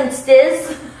from Cousin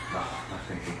Stiz. No,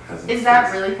 nothing from Cousin Is Stiz.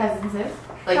 that really Cousin Stiz?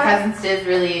 Like Cousin Stiz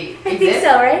really exists? I think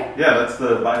so, right? Yeah, that's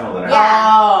the vinyl that I have.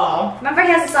 Yeah. Oh. Remember he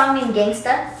has a song named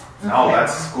Gangsta? No,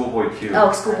 that's Schoolboy Q.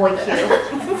 Oh, Schoolboy Q.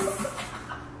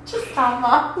 Just stop,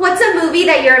 Mom. What's a movie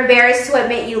that you're embarrassed to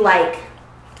admit you like?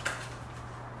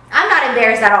 I'm not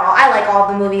embarrassed at all. I like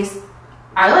all the movies.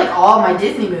 I like all my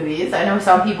Disney movies. I know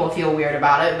some people feel weird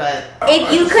about it, but... If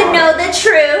you could know the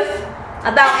truth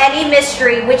about any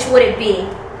mystery, which would it be?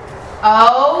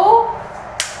 Oh?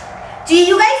 Do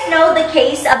you guys know the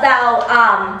case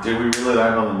about, Did we really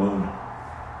land on the moon?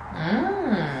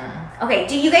 Okay,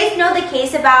 do you guys know the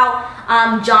case about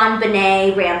John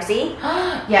Benet Ramsey?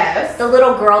 Yes. The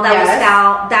little girl that was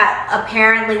found, that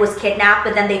apparently was kidnapped,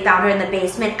 but then they found her in the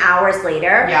basement hours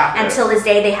later. Yeah. And till this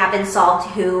day, they haven't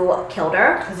solved who killed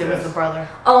her. Because it was the brother.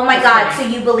 Oh my god, so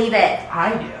you believe it?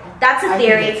 I do. That's a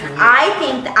theory. I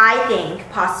think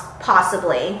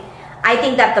possibly. I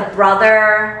think that the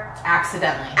brother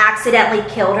accidentally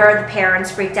killed her. The parents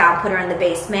freaked out, put her in the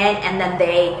basement, and then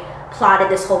they plotted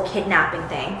this whole kidnapping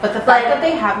thing. But the fact that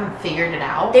they haven't figured it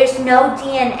out. There's no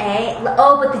DNA.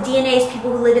 Oh, but the DNA is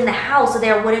people who live in the house, so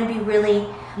there wouldn't be really.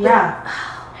 Yeah.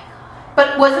 Oh my god.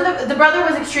 But wasn't the brother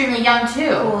was extremely young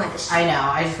too? Oh, I know.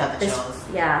 I just got the chills.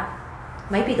 Yeah.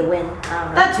 Might be the wind. I don't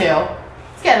know. That too.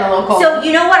 It's getting a little cold. So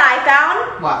you know what I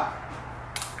found? What?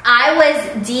 I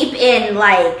was deep in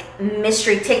like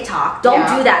mystery TikTok. Don't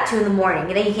do that 2 in the morning.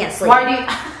 Then you can't sleep. Why do you?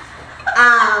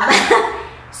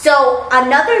 So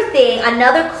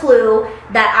another clue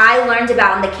that I learned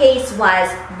about in the case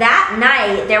was that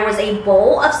night there was a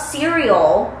bowl of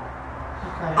cereal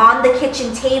on the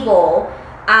kitchen table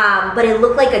but it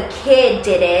looked like a kid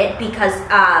did it because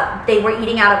they were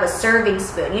eating out of a serving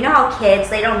spoon. You know how kids,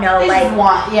 they don't know, they like... just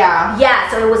want, yeah. Yeah,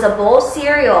 so it was a bowl of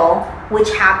cereal, which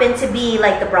happened to be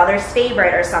like the brother's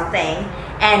favorite or something,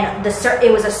 and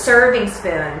it was a serving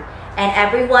spoon. And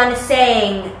everyone is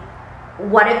saying,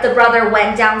 what if the brother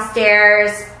went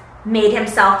downstairs, made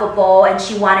himself a bowl, and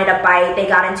she wanted a bite? They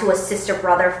got into a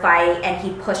sister-brother fight, and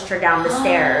he pushed her down the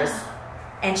stairs,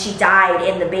 and she died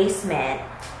in the basement.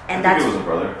 And I think it was a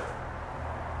brother.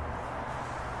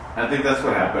 I think that's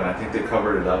what happened. I think they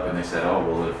covered it up, and they said, "Oh,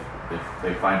 well, if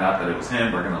they find out that it was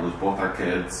him, we're gonna lose both our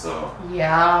kids." So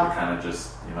yeah, they kind of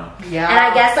just, you know. Yeah. And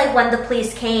I guess like when the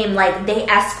police came, like they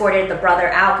escorted the brother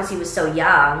out because he was so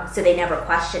young, so they never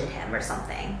questioned him or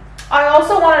something. I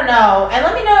also want to know, and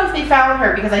let me know if they found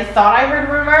her, because I thought I heard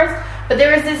rumors, but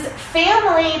there was this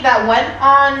family that went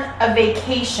on a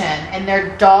vacation, and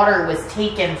their daughter was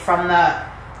taken from the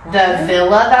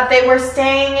villa that they were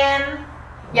staying in.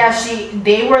 Yeah,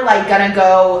 they were like gonna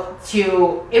go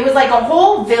to, it was like a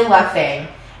whole villa thing,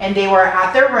 and they were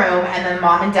at their room, and then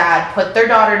mom and dad put their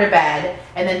daughter to bed,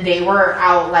 and then they were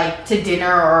out like to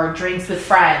dinner or drinks with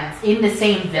friends in the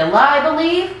same villa, I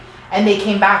believe, and they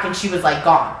came back and she was like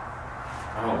gone.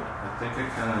 Oh, I think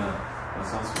that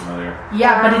sounds familiar.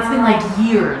 Yeah, but it's been like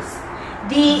years.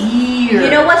 Years.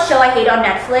 You know what show I hate on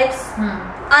Netflix?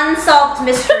 Unsolved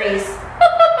Mysteries.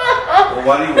 Well,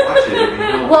 why do you watch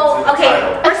it? Well,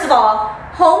 okay, first of all,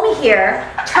 homie here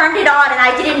turned it on and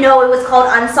I didn't know it was called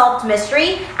Unsolved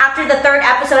Mystery. After the 3rd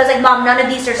episode, I was like, Mom, none of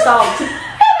these are solved. And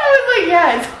I was like,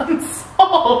 yeah, it's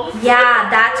unsolved. Yeah,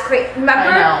 that's great.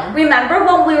 Remember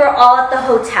when we were all at the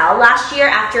hotel last year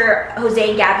after Jose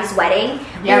and Gabby's wedding?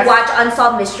 Yes. We watched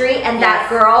Unsolved Mystery, and that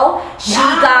girl,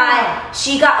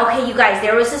 she got, okay, you guys,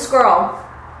 there was this girl,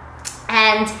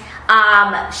 and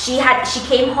she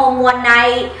came home one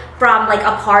night from like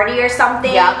a party or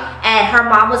something, and her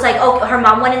mom was like, oh, her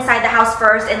mom went inside the house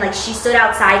first, and like she stood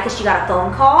outside because she got a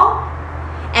phone call.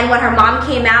 And when her mom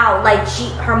came out, like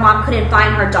her mom couldn't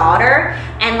find her daughter,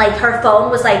 and like her phone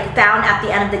was like found at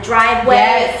the end of the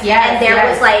driveway. And there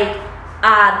was like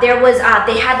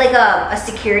they had like a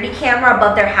security camera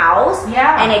above their house,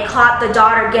 and it caught the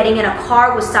daughter getting in a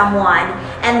car with someone,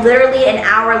 and literally an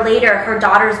hour later her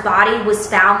daughter's body was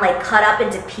found like cut up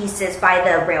into pieces by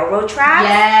the railroad tracks.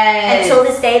 And till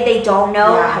this day they don't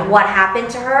know what happened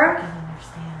to her.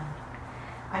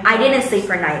 I don't understand. I didn't sleep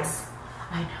for nights.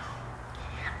 I know.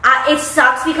 It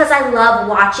sucks because I love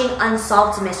watching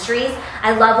Unsolved Mysteries.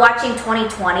 I love watching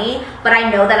 2020, but I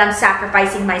know that I'm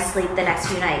sacrificing my sleep the next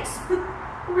few nights.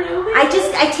 Really? I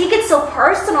take it so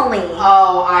personally.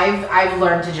 Oh, I've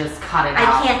learned to just cut it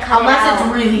out. I can't cut it out. Unless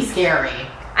it's really scary.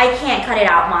 I can't cut it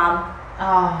out, Mom.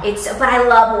 Oh. But I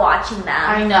love watching them.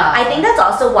 I know. I think that's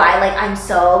also why like I'm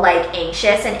so like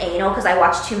anxious and anal, because I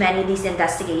watch too many of these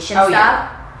investigation stuff. Yeah.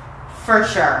 For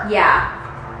sure. Yeah.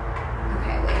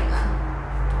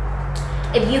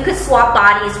 If you could swap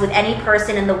bodies with any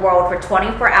person in the world for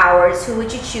 24 hours, who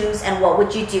would you choose and what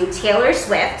would you do? Taylor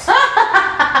Swift.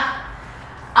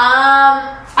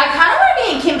 I kind of want to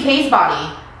be in Kim K's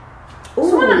body. I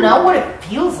just want to know what it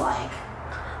feels like.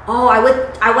 Oh, I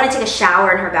want to take a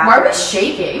shower in her bathroom. Why are we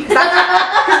shaking? Because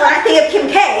when I think of Kim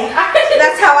K,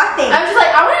 that's how I think. I'm just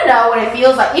like, I want to know what it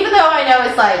feels like, even though I know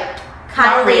it's like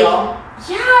not real.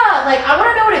 Yeah, like I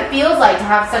want to know what it feels like to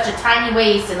have such a tiny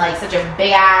waist and like such a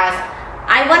big ass.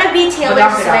 I want to be Taylor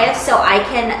Swift so I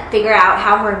can figure out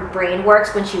how her brain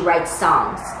works when she writes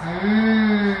songs.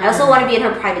 I also want to be in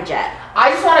her private jet.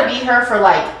 I just want to be her for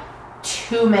like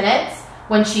 2 minutes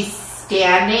when she's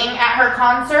standing at her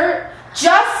concert,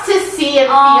 just to see and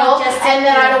feel, and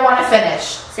then I don't want to finish.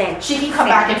 Same. She can come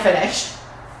back and finish.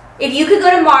 If you could go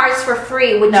to Mars for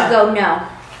free, would you go? No.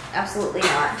 Absolutely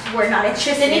not. We're not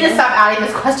interested. They need to stop adding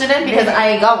this question in because I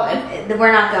ain't going.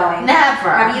 We're not going. Never.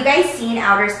 Have you guys seen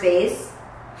Outer Space?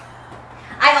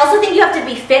 I also think you have to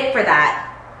be fit for that.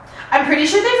 I'm pretty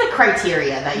sure there's a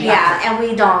criteria that you have to... and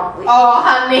we don't. Oh,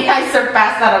 honey, I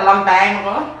surpassed that a long time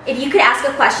ago. If you could ask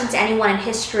a question to anyone in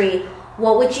history,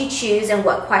 what would you choose and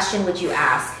what question would you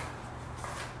ask?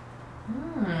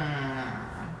 In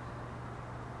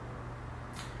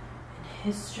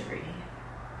history.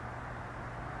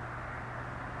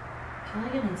 I feel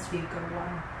like it needs to be a good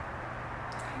one.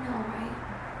 I know, right?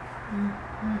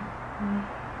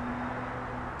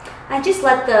 I just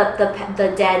let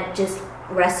the dead just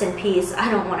rest in peace. I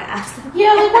don't want to ask them.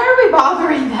 Yeah, like why are we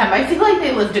bothering them? I feel like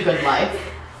they lived a good life.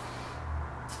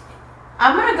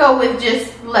 I'm gonna go with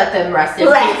just let them rest in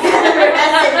peace. Let them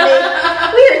rest in peace.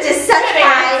 We are just such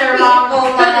kind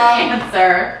people. Good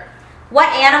answer. What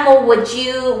animal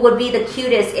would be the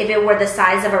cutest if it were the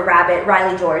size of a rabbit?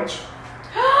 Riley George.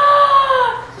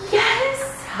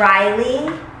 Riley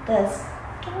does.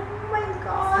 Oh my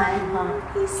god,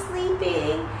 he's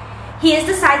sleeping. He is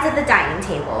the size of the dining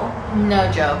table.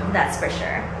 No joke. That's for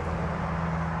sure.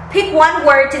 Pick one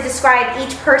word to describe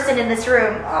each person in this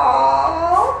room.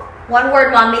 Aww. One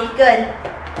word, Mom, make it good.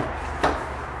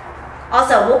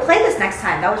 Also, we'll play this next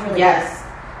time. That was really good.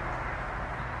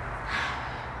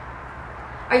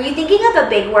 Are you thinking of a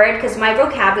big word? Because my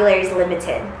vocabulary is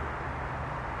limited.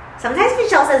 Sometimes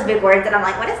Michelle says big words and I'm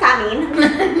like, what does that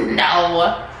mean?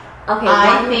 No. Okay,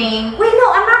 I think... Wait,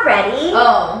 no, I'm not ready.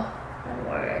 Oh. One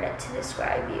word to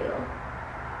describe you.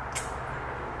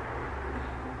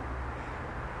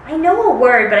 I know a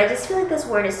word, but I just feel like this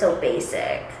word is so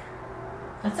basic.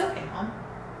 That's okay, Mom.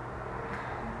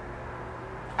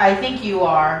 I think you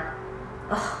are...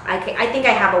 Oh, I think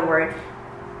I have a word.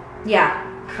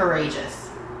 Yeah. Courageous.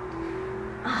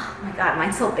 Oh my god,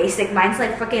 mine's so basic. Mine's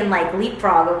like freaking like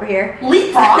leapfrog over here.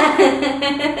 Leapfrog?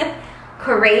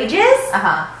 Courageous?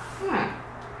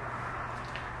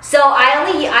 So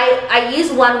I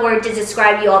use one word to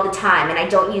describe you all the time, and I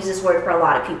don't use this word for a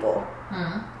lot of people.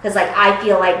 Because like I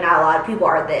feel like not a lot of people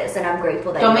are this, and I'm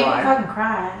grateful that don't you are. Don't make me fucking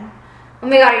cry. Oh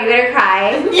my god, are you gonna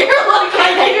cry? You're like,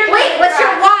 wait, what's your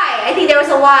why? I think there was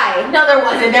a why. No, there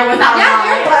wasn't. There was not a why.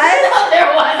 Yeah, there was. No, there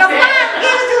wasn't. Come on,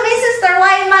 give it to me, sister.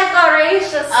 Why am I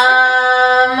courageous?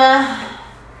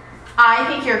 I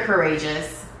think you're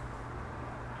courageous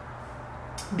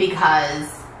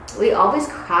because we always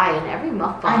cry in every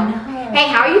mukbang. I know. Hey,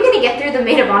 how are you gonna get through the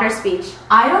maid of honor speech?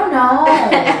 I don't know.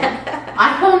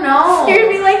 I don't know. You're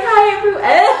gonna be like, hi everyone.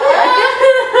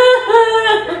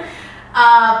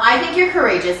 I think you're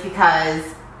courageous because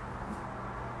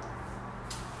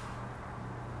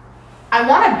I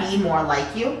want to be more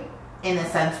like you in the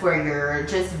sense where you're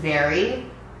just very,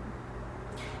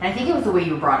 and I think it was the way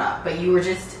you were brought up, but you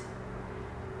just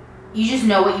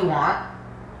know what you want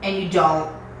and you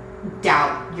don't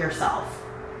doubt yourself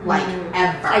like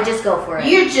ever. I just go for it.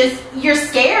 You're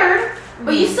scared,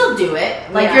 but you still do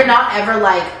it. Like you're not ever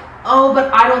like, oh,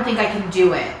 but I don't think I can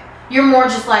do it. You're more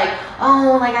just like,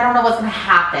 oh, like I don't know what's gonna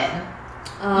happen.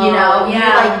 Oh, you know, you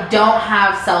like don't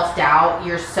have self-doubt.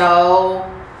 You're so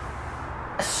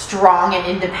strong and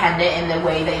independent in the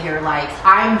way that you're like,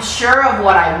 I'm sure of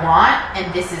what I want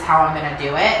and this is how I'm gonna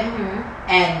do it.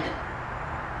 And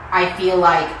I feel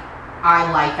like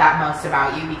I like that most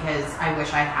about you because I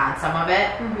wish I had some of it.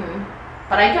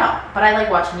 But I don't. But I like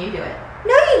watching you do it.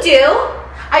 No, you do.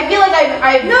 I feel like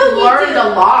I've learned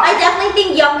a lot. I definitely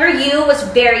think younger you was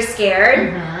very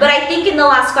scared. But I think in the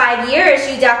last 5 years,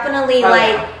 you definitely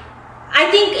I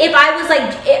think if I was like,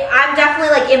 I'm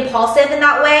definitely like impulsive in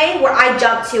that way where I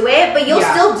jump to it, but you'll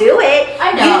still do it.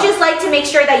 I know. You just like to make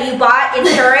sure that you bought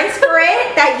insurance for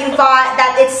it, that you bought,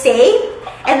 that it's safe,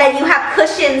 and that you have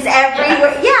cushions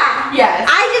everywhere. Yes.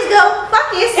 I just go,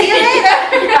 fuck you, see you later.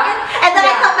 And then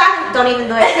I come back and don't even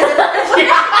do it.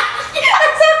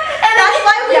 And that's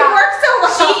why we work so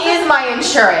well. She is my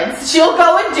insurance. She'll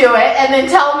go and do it and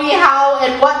then tell me how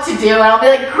and what to do, and I'll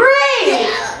be like, great.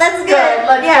 That's good.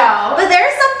 Let's go. But there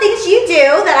are some things you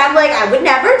do that I'm like, I would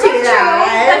never do that.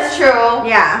 That's true.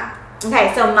 Yeah.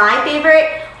 Okay, so my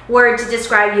favorite word to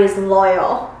describe you is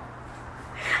loyal.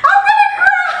 I'm gonna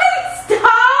cry! Stop!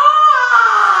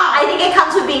 I think it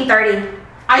comes with being 30.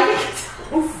 I think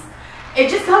it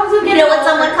just comes with You know what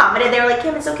someone commented? They were like,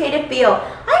 Kim, it's okay to feel.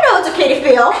 I know it's okay to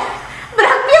feel. But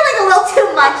I'm feeling a little too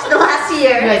much the last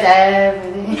year. You guys,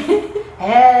 everything.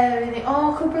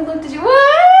 Oh, Cooper looked at you.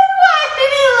 What? Why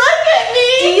did he look at me?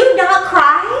 Do you not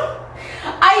cry?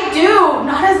 I do.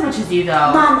 Not as much as you,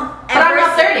 though. Mom, but I'm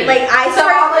not 30. Like, I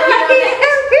started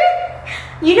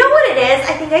You know what it is?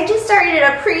 I think I just started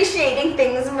appreciating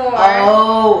things more.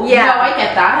 Oh, yeah. No, I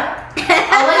get that.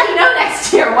 I'll let you know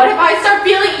next year. What if I start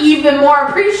feeling even more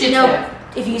appreciative? No,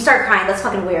 if you start crying, that's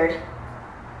fucking weird.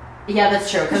 Yeah, that's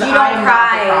true. Because you don't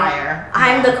cry. Not the crier.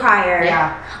 I'm the crier.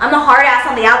 Yeah. I'm the hard ass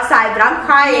on the outside, but I'm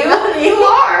crying. You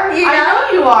are. You know? I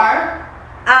know you are.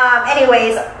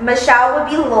 Anyways, Michelle would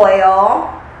be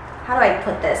loyal. How do I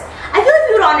put this? I feel like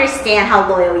you would understand how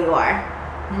loyal you are.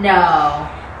 No.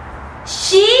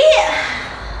 She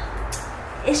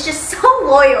is just so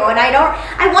loyal, and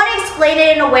I want to explain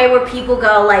it in a way where people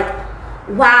go like,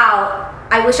 wow,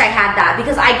 I wish I had that,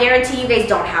 because I guarantee you guys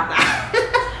don't have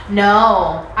that.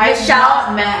 No, I've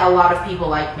not met a lot of people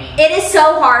like me. It is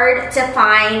so hard to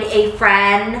find a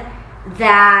friend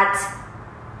that,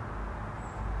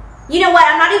 you know what,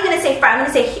 I'm not even going to say friend, I'm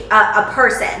going to say a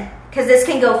person, because this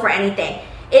can go for anything.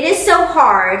 It is so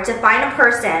hard to find a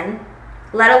person,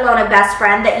 let alone a best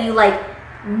friend, that you like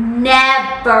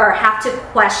never have to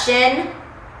question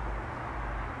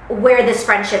where this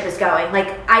friendship is going. Like,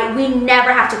 we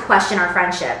never have to question our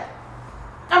friendship.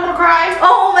 I'm gonna cry.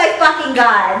 Oh my fucking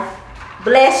God.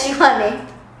 Bless you, honey.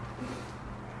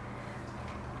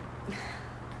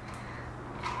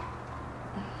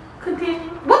 Continue.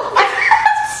 What?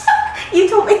 You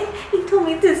told me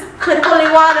to put holy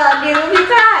water on you if you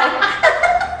cry.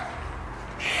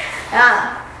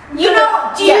 Do you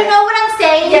know what I'm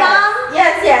saying, Mom?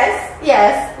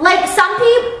 Yes. Like, some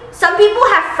people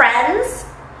have friends,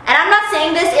 and I'm not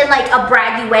saying this in like a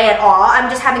braggy way at all. I'm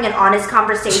just having an honest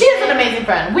conversation. She is an amazing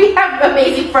friend. We have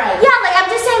amazing friends. Yeah, like I'm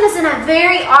just saying this in a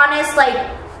very honest like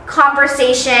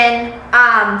conversation,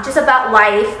 just about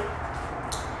life.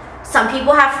 Some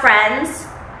people have friends,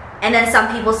 and then some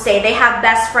people say they have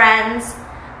best friends,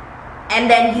 and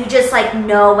then you just like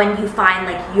know when you find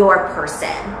like your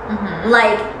person.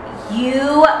 Like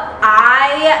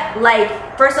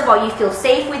first of all, you feel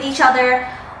safe with each other.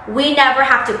 We never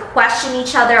have to question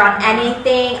each other on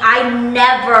anything. I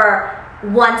never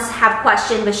once have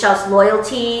questioned Michelle's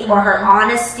loyalty or her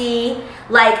honesty.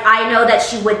 Like, I know that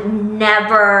she would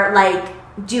never like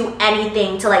do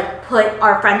anything to like put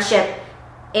our friendship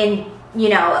in, you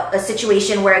know, a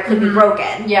situation where it could be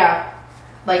broken. Yeah.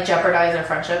 Like jeopardize our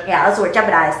friendship. Yeah, that's the word,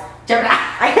 jeopardize. Jeopardize.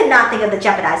 I could not think of the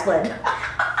jeopardize word. You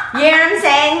know what I'm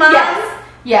saying, Mom?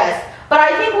 Yes. But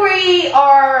I think we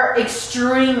are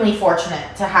extremely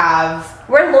fortunate to have...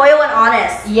 We're loyal and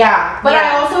honest. Yeah. But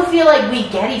I also feel like we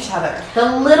get each other. The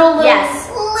little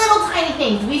tiny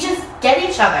things. We just get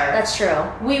each other. That's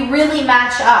true. We really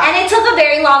match up. And it took a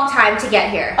very long time to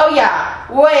get here. Oh, yeah.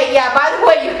 Wait, yeah. By the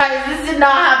way, you guys, this did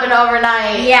not happen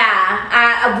overnight.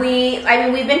 Yeah.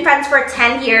 We've been friends for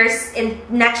 10 years.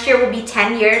 Next year will be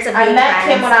 10 years of being friends. I met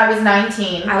Kim when I was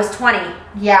 19. I was 20.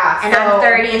 Yeah. And I'm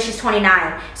 30 and she's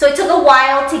 29. So it took a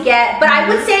while to get, but I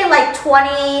would say like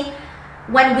 20,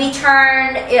 when we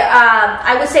turned,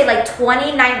 I would say like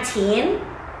 2019.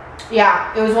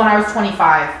 Yeah, it was when I was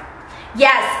 25.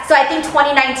 Yes, so I think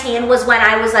 2019 was when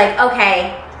I was like,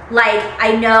 okay, like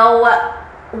I know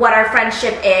what our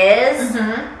friendship is,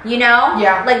 you know?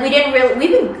 Yeah. Like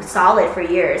we've been solid for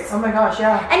years. Oh my gosh,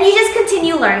 yeah. And you just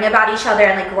continue learning about each other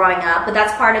and like growing up, but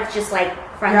that's part of just like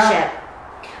friendship. Yeah.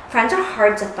 Friends are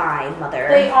hard to find, Mother.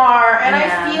 They are, and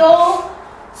I feel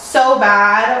so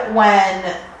bad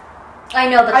when... I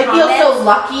know the comments. I feel so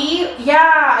lucky.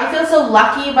 Yeah, I feel so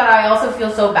lucky, but I also feel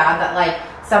so bad that like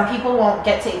some people won't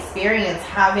get to experience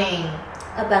having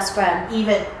a best friend.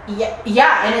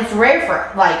 Yeah, and it's rare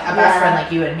for like a best friend like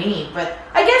you and me. But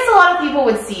I guess a lot of people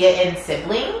would see it in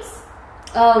siblings.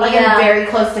 Oh, like I'm very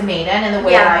close to Maiden, and the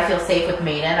way that I feel safe with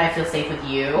Maiden, I feel safe with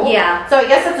you. Yeah. So I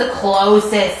guess that's the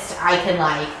closest I can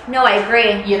like. No, I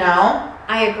agree. You know?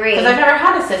 I agree. Because I've never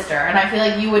had a sister, and I feel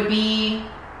like you would be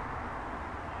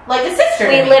like a sister.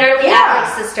 We literally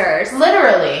act like sisters.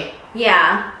 Literally.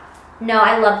 Yeah. No,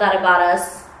 I love that about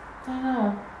us. I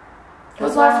know.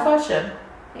 What's the last question?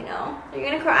 I know. Are you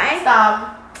gonna cry?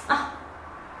 Stop. Oh.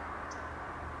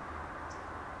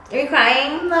 Are you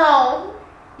crying? No.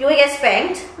 Do we get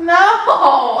spanked? No.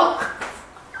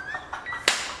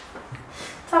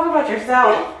 Talk about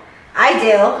yourself. I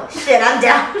do. Shit, I'm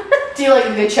down. Do you like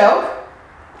a good choke?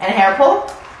 And a hair pull?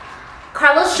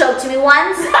 Carlos choked me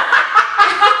once.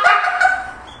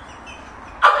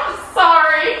 I'm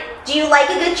sorry. Do you like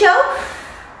a good choke?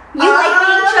 You like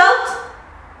being choked?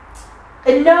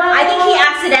 No. I think he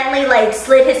accidentally like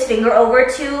slid his finger over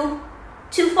too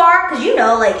far, because you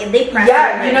know, like if they press it,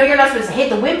 like, you know you're not supposed to hit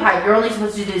the windpipe, you're only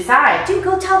supposed to do the side. Dude,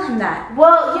 go tell him that.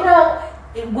 Well, you know,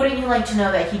 wouldn't you like to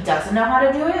know that he doesn't know how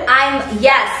to do it? I'm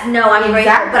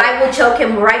grateful, but I will choke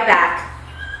him right back.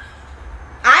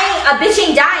 A bitch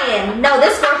ain't dying. No,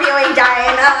 this Scorpio ain't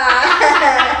dying.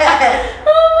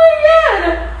 Oh my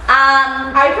god.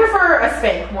 I prefer a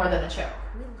spank more than a choke.